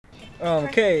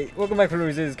Okay, welcome back for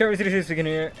Losers. Hurray speaking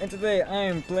here, and today I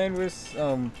am playing with I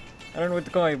don't know what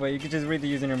to call it, but you can just read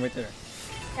the username right there.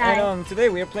 Hi. And today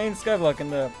we are playing Skyblock,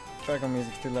 and the background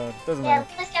music's too loud. Doesn't matter.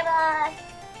 Skyblock.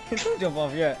 Don't jump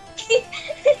off yet.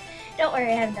 Don't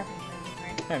worry, I have nothing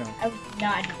to do. I know. I would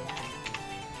not do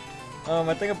that.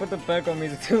 I think I put the background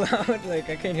music too loud. Like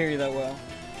I can't hear you that well.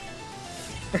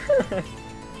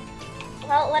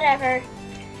 Well, whatever.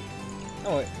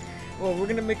 Oh wait. Well, we're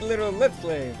gonna make a little let's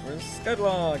play for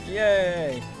Skyblock.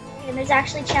 Yay! And there's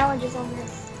actually challenges on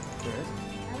this. There is?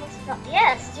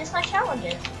 Yes, just like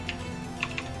challenges.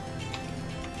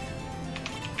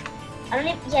 I don't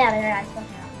even. Yeah, there I spelled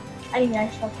it out. I mean, I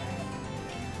spelled it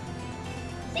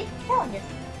right. See,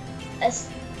 challenges.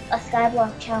 A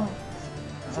Skyblock challenge.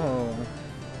 Oh.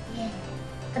 Yeah,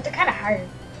 but they're kind of hard.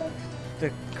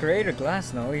 To create a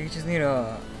glass now, you just need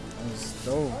a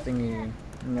stove thingy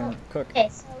and then cook. Okay,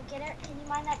 so can you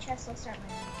mine that chest? I'll start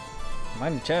mining this.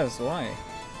 Mine the chest, why?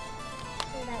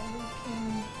 So that we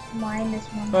can mine this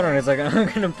one. Hold on a second, I'm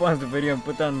gonna pause the video and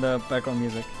put down the background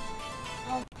music.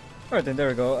 Oh. Alright then, there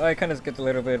we go. I kinda skipped a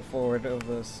little bit forward of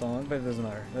the song, but it doesn't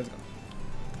matter. Let's go.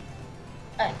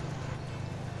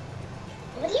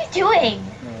 What are you doing?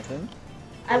 Nothing.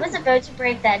 I was about to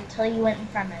break that until you went in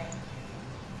front of me.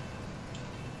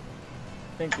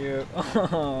 Thank you.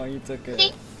 Oh, you took it.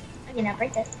 See? Okay, now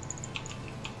break this.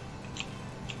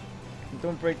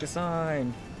 Don't break the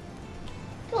sign.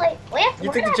 Too late. Wait,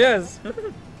 You took the chest.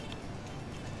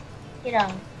 You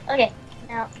know. Okay,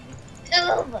 now.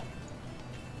 Ooh.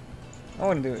 I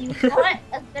wanna do it. You want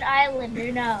a good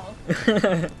islander? No.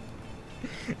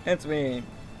 That's me.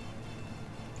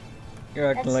 You're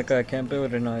acting That's- like I can't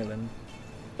build an island.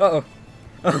 Uh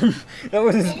oh. That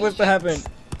wasn't supposed to happen.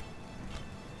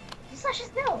 Just let's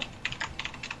just go.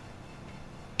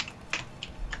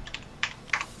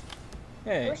 I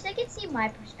Hey, wish they could see my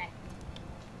perspective.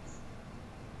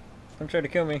 don't try to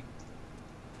kill me.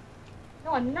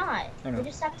 No, I'm not. I know. We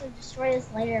just have to destroy this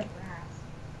layer of grass.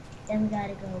 Then we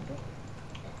gotta go.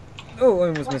 Oh, I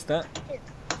almost missed that.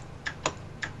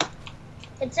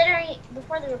 Considering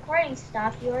before the recording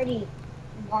stopped, you already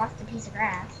lost a piece of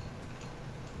grass.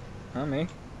 Not me.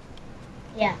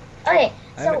 Yeah. Okay,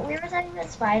 I so don't- we were talking about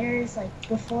spiders like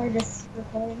before this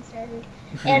recording started,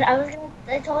 and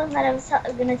I told him that I was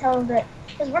gonna tell him that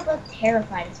because we're both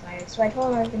terrified of spiders, so I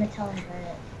told him I was gonna tell him about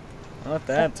it. Not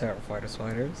that terrified of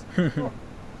spiders. Well,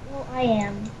 I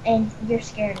am, and you're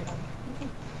scared of them.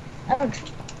 Oh,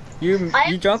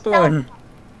 you dropped one.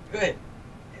 Good.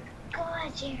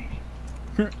 God,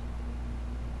 Jared.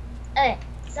 Okay,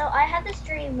 so I had this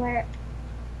dream where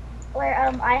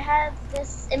I have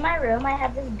this in my room. I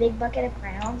have this big bucket of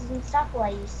crayons and stuff. Well, I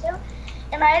used to,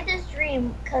 and I had this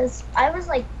dream because I was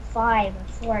like 5 or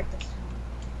 4 at this time.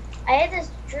 I had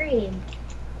this dream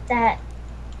that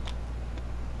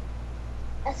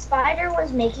a spider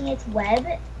was making its web,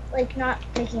 like not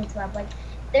making its web. Like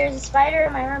there's a spider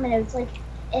in my room, and it was like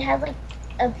it had like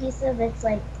a piece of its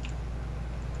like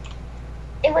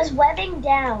it was webbing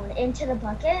down into the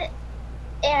bucket,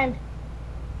 and.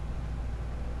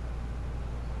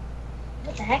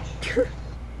 What the heck?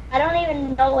 I don't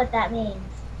even know what that means.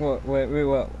 What? Wait,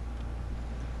 what?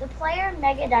 The player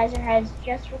Megadizer has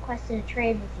just requested a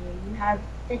trade with you. You have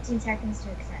 15 seconds to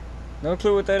accept. No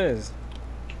clue what that is.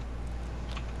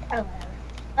 Oh,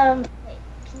 whatever. Wait.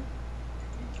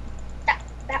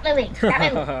 Stop moving. Stop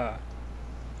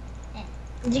moving.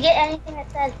 Did you get anything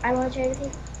that said, I want to trade with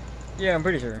you? Yeah, I'm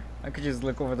pretty sure. I could just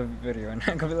look over the video and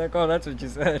I could be like, oh, that's what you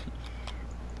said.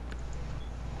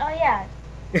 Oh, yeah.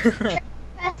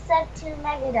 Press set to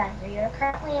Megadizer. You're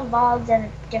currently involved in a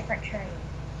different trade.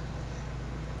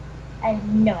 I have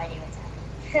no idea what's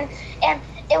happening. And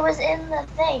it was in the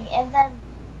thing, and then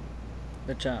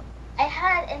The chat.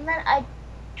 and then I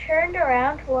turned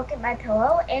around to look at my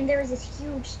pillow, and there was this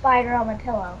huge spider on my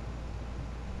pillow.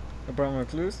 I brought more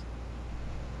clues.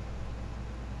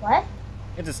 What?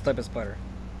 It's a type of spider.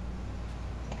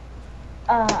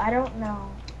 I don't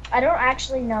know. I don't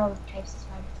actually know types of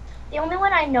spiders. The only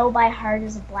one I know by heart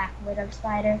is a black widow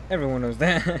spider. Everyone knows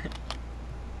that.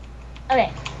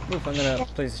 Okay. Oof, I'm gonna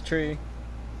place a tree.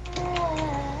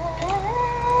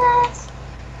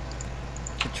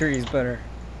 The tree is better.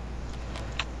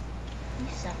 You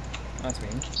suck. That's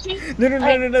mean. No,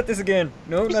 not this again.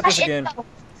 No, not this again. Oh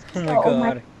my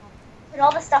god. Put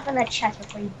all the stuff in the chest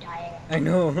before you die again. I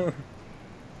know.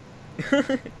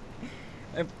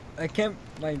 I can't.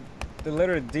 The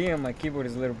letter D on my keyboard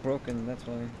is a little broken. That's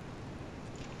why.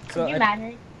 Could you imagine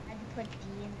if I had to put D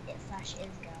in /is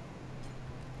go?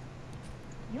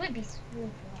 You would be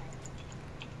screwed for life.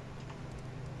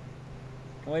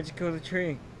 Why'd you kill the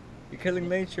tree? You're killing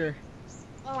nature.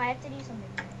 Oh, I have to do something.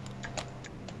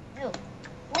 Move.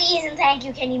 Please and thank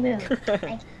you. Can you move?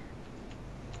 Thank you.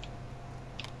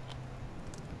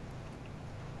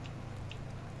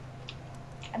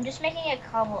 I'm just making a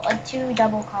 2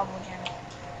 double cobble gem,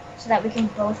 so that we can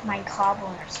both mine cobble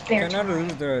in our spare Cannot time.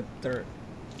 lose the dirt.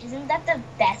 Isn't that the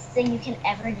best thing you can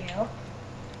ever do?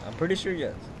 I'm pretty sure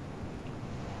yes.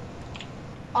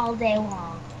 All day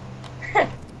long. It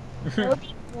would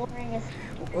be boring as.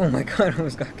 Oh my god, I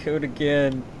almost got killed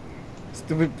again.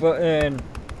 Stupid button.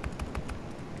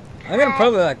 I'm gonna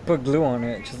probably like put glue on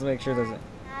it just to make sure it doesn't.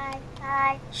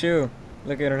 Hi. Shoo,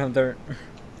 look, I don't have dirt.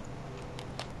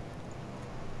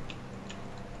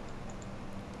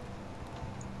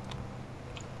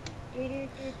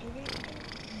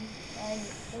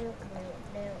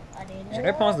 Should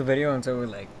I pause the video until we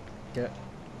like get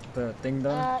the thing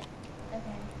done? Okay.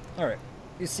 Alright.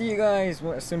 You see you guys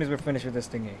as soon as we're finished with this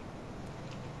thingy.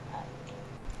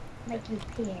 Make you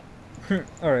pee.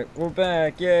 Alright, we're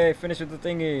back. Yay, finished with the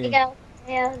thingy. There you go.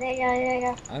 There you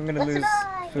go. I'm gonna lose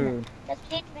food. We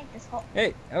need to make this whole.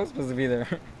 Hey, I was supposed to be there.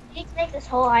 We need to make this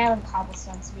whole island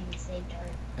cobblestone so we can save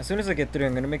dirt. As soon as I get through,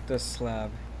 I'm gonna make the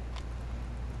slab.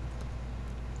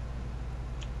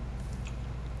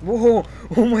 Whoa!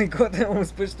 Oh my god, that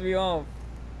almost pushed me off.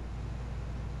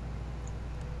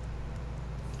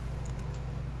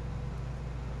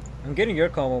 I'm getting your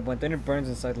cobble, but then it burns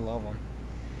inside the lava.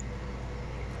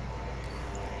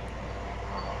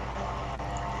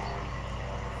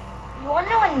 You want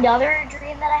to know another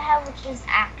dream that I have, which is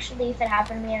actually, if it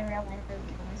happened to me in real life, I would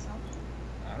kill myself?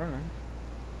 I don't know.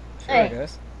 Sure, I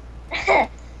guess.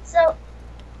 So,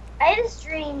 I had this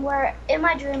dream where, in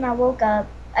my dream, I woke up.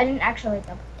 I didn't actually wake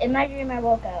up. In my dream, I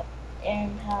woke up,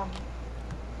 and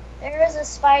there was a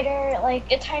spider, like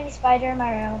a tiny spider in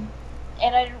my room,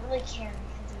 and I didn't really care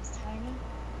because it was tiny,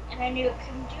 and I knew it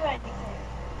couldn't do anything.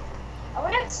 I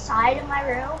went outside of my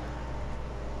room.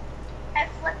 I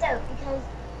flipped out because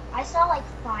I saw like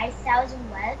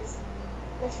 5,000 webs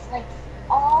with like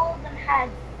all of them had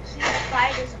huge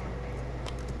spiders on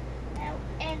them.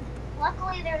 And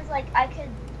luckily there was like I could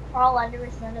crawl under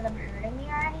with none of them hurting me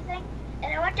or anything.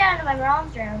 And I went down to my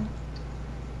mom's room,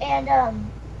 and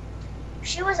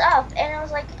she was up, and I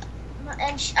was like,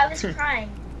 I was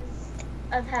crying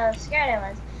of how scared I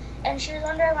was, and she was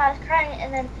wondering why I was crying.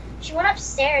 And then she went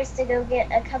upstairs to go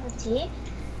get a cup of tea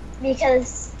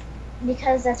because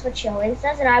that's what she always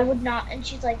does, and I would not. And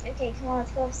she's like, "Okay, come on,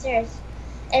 let's go upstairs,"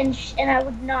 and I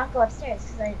would not go upstairs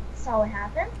because I saw what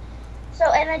happened. So,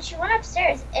 and then she went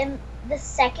upstairs, and the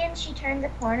second she turned the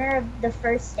corner of the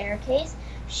first staircase,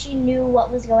 she knew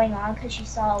what was going on because she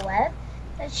saw a web.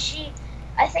 But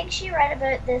I think she read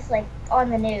about this like on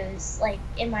the news, like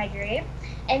in my dream,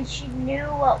 and she knew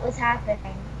what was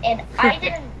happening. And I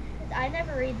didn't. I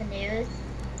never read the news,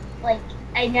 like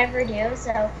I never do.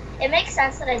 So it makes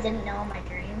sense that I didn't know in my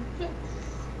dream.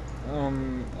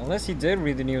 Unless he did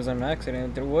read the news on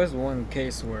accident, there was one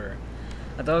case where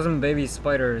 1,000 baby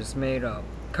spiders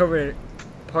covered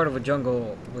part of a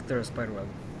jungle with their spider web.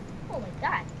 Oh my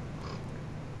god.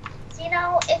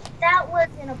 So, if that was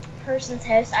in a person's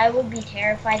house, I would be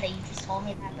terrified that you just told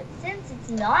me that. But since it's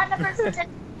not in a person's house,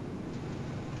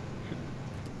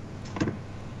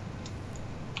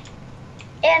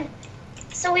 and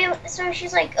so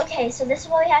she's like, okay, so this is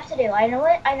what we have to do. I know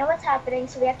what's happening.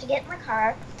 So we have to get in the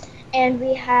car, and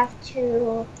we have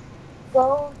to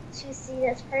go to see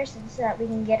this person so that we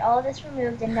can get all of this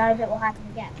removed and none of it will happen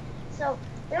again. So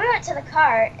we went to the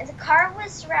car, and the car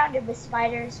was surrounded with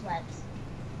spiders' webs.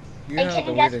 You have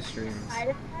the weirdest dreams.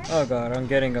 Oh god, I'm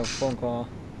getting a phone call.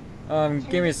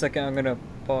 Give me a second, I'm gonna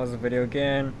pause the video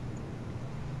again.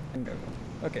 And go.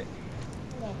 Okay.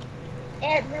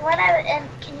 And we went out, and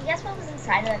can you guess what was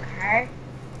inside of the car?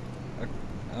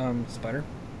 Spider?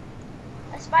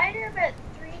 A spider about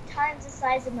 3 times the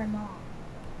size of my mom.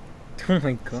 Oh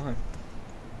my god.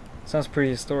 Sounds pretty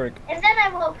historic. And then I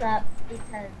woke up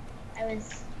because I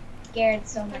was scared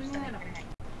so much that I died.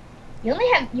 You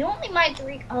only mined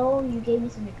 3. Oh, you gave me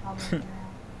some good cobblestone.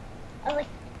 I was like,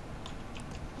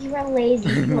 you were lazy.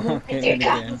 You only mined 3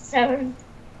 cobblestone.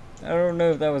 I don't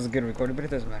know if that was a good recording, but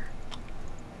it doesn't matter.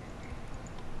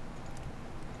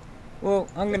 Well,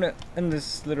 I'm gonna end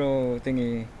this little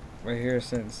thingy right here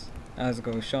since I have to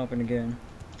go shopping again.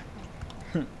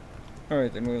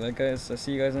 Alright then, well, guys, I'll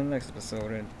see you guys in the next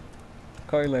episode, and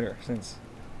call you later since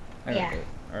I gotta go.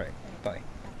 Alright, bye.